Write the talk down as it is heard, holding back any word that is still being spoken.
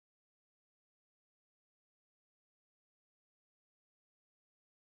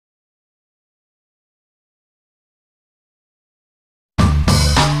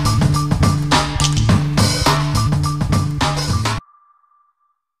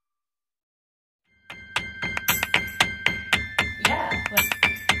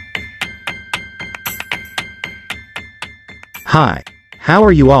Hi. How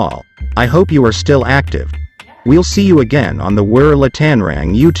are you all? I hope you are still active. We'll see you again on the Whir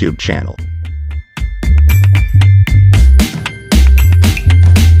Latandrank YouTube channel.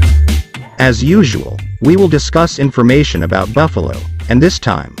 As usual, we will discuss information about buffalo, and this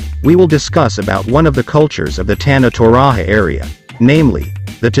time, we will discuss about one of the cultures of the Tanah Toraja area, namely,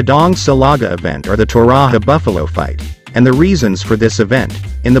 the Tedong Silaga event or the Toraja buffalo fight, and the reasons for this event,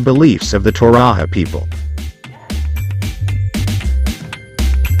 in the beliefs of the Toraja people.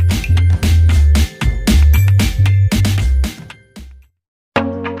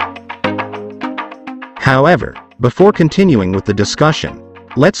 However, before continuing with the discussion,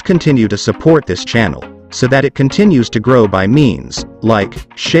 let's continue to support this channel, so that it continues to grow by means, like,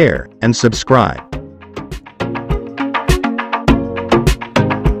 share, and subscribe.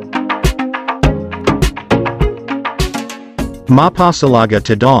 Mapasalaga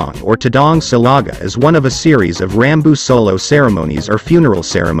Tedong or Tedong Silaga is one of a series of Rambu Solo ceremonies or funeral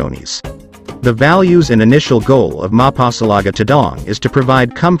ceremonies. The values and initial goal of Mapasalaga Tedong is to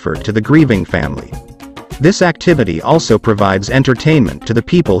provide comfort to the grieving family. This activity also provides entertainment to the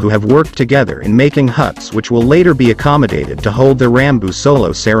people who have worked together in making huts which will later be accommodated to hold the Rambu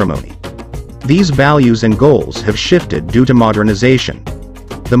Solo ceremony. These values and goals have shifted due to modernization.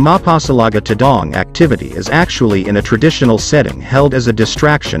 The Mapasalaga Tedong activity is actually in a traditional setting held as a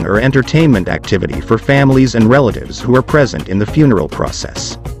distraction or entertainment activity for families and relatives who are present in the funeral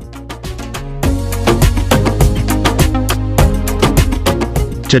process.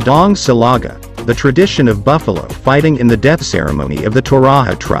 Tedong Silaga, the tradition of buffalo fighting in the death ceremony of the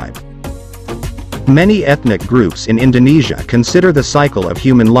Toraja tribe. Many ethnic groups in Indonesia consider the cycle of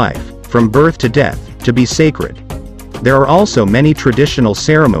human life, from birth to death, to be sacred. There are also many traditional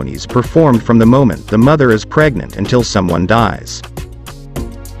ceremonies performed from the moment the mother is pregnant until someone dies.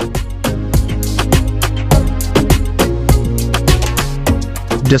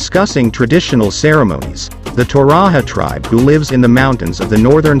 Discussing traditional ceremonies, the Toraja tribe who lives in the mountains of the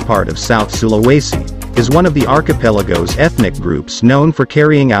northern part of South Sulawesi, is one of the archipelago's ethnic groups known for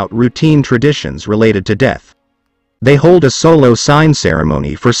carrying out routine traditions related to death. They hold a solo sign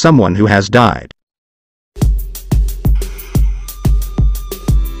ceremony for someone who has died.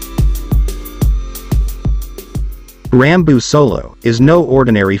 Rambu Solo is no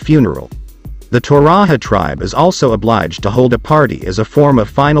ordinary funeral. The Toraja tribe is also obliged to hold a party as a form of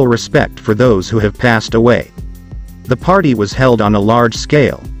final respect for those who have passed away. The party was held on a large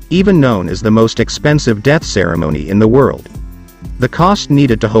scale, even known as the most expensive death ceremony in the world. The cost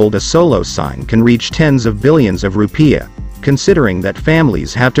needed to hold a solo sign can reach tens of billions of rupiah, considering that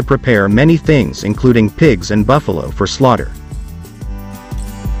families have to prepare many things including pigs and buffalo for slaughter.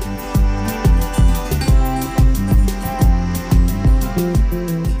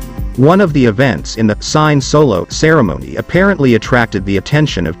 One of the events in the sign solo ceremony apparently attracted the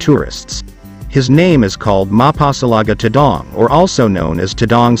attention of tourists. His name is called Mapasalaga Tedong or also known as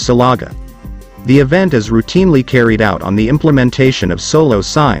Tedong Silaga. The event is routinely carried out on the implementation of solo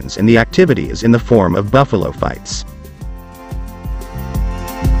signs and the activity is in the form of buffalo fights.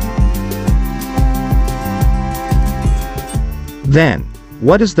 Then,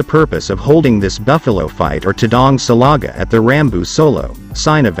 what is the purpose of holding this buffalo fight or Tedong Silaga at the Rambu Solo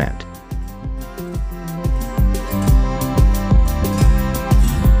sign event?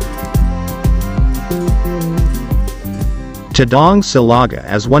 Tedong Silaga,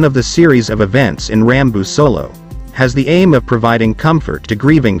 as one of the series of events in Rambu Solo, has the aim of providing comfort to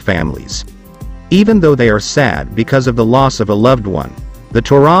grieving families. Even though they are sad because of the loss of a loved one, the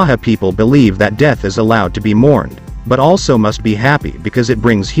Toraja people believe that death is allowed to be mourned, but also must be happy because it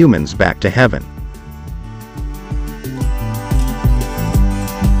brings humans back to heaven.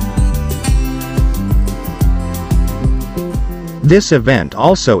 This event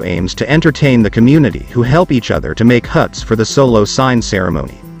also aims to entertain the community who help each other to make huts for the solo sign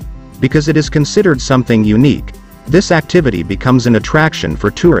ceremony. Because it is considered something unique, this activity becomes an attraction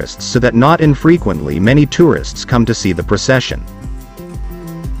for tourists so that not infrequently many tourists come to see the procession.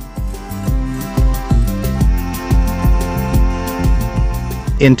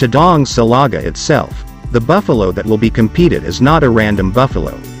 In Tedong Silaga itself, the buffalo that will be competed is not a random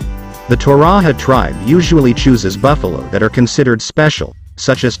buffalo. The Toraja tribe usually chooses buffalo that are considered special,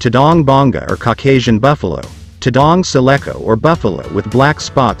 such as Tedong Bonga or Caucasian buffalo, Tedong Sileko or buffalo with black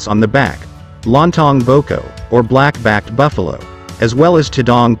spots on the back, Lontong Boko, or black-backed buffalo, as well as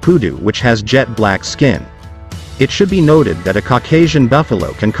Tedong Pudu which has jet black skin. It should be noted that a Caucasian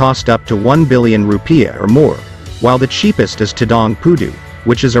buffalo can cost up to 1 billion rupiah or more, while the cheapest is Tedong Pudu,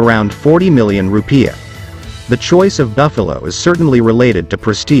 which is around 40 million rupiah. The choice of buffalo is certainly related to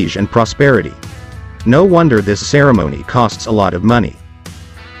prestige and prosperity. No wonder this ceremony costs a lot of money.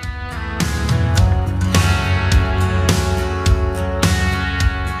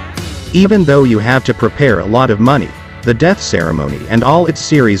 Even though you have to prepare a lot of money, the death ceremony and all its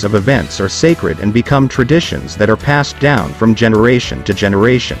series of events are sacred and become traditions that are passed down from generation to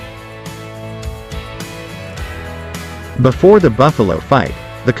generation. Before the buffalo fight,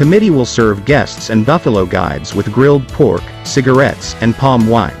 the committee will serve guests and buffalo guides with grilled pork, cigarettes, and palm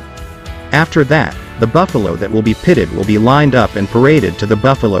wine. After that, the buffalo that will be pitted will be lined up and paraded to the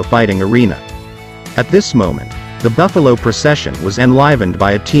buffalo fighting arena. At this moment, the buffalo procession was enlivened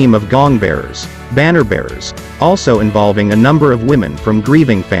by a team of gong bearers, banner bearers, also involving a number of women from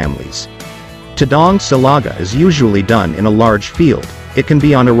grieving families. Tedong Silaga is usually done in a large field. It can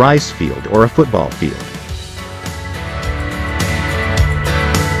be on a rice field or a football field.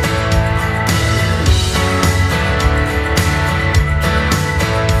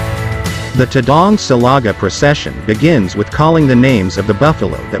 The Tedong Silaga procession begins with calling the names of the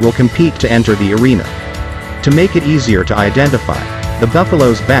buffalo that will compete to enter the arena. To make it easier to identify, the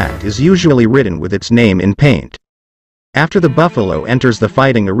buffalo's back is usually written with its name in paint. After the buffalo enters the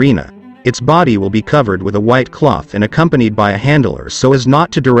fighting arena, its body will be covered with a white cloth and accompanied by a handler so as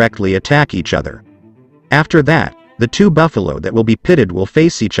not to directly attack each other. After that, the two buffalo that will be pitted will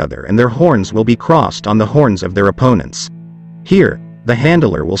face each other and their horns will be crossed on the horns of their opponents. Here, the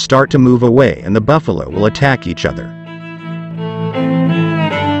handler will start to move away and the buffalo will attack each other.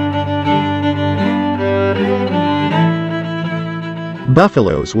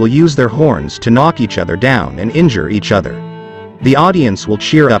 Buffaloes will use their horns to knock each other down and injure each other. The audience will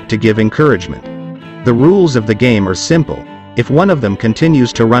cheer up to give encouragement. The rules of the game are simple. If one of them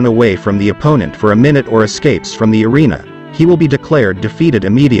continues to run away from the opponent for a minute or escapes from the arena, he will be declared defeated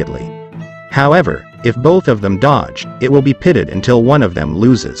immediately. However, if both of them dodge, it will be pitted until one of them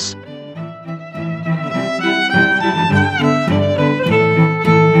loses.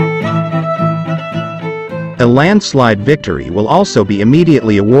 A landslide victory will also be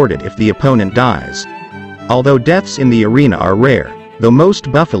immediately awarded if the opponent dies. Although deaths in the arena are rare, though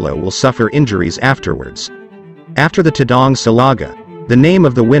most buffalo will suffer injuries afterwards. After the Tedong Silaga, the name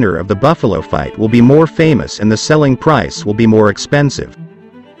of the winner of the buffalo fight will be more famous and the selling price will be more expensive.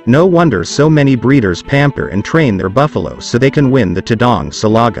 No wonder so many breeders pamper and train their buffalo so they can win the Tedong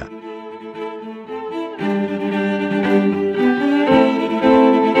Silaga.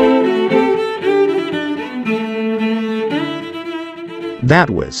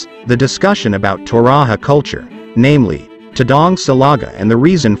 That was the discussion about Toraja culture, namely, Tedong Silaga and the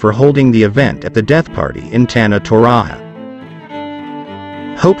reason for holding the event at the death party in Tanah Toraja.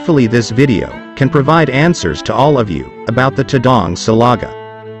 Hopefully this video can provide answers to all of you about the Tedong Silaga.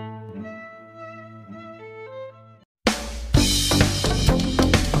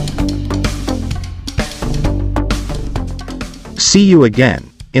 See you again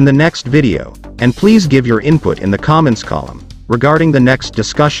in the next video, and please give your input in the comments column regarding the next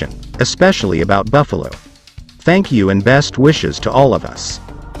discussion, especially about buffalo. Thank you and best wishes to all of us.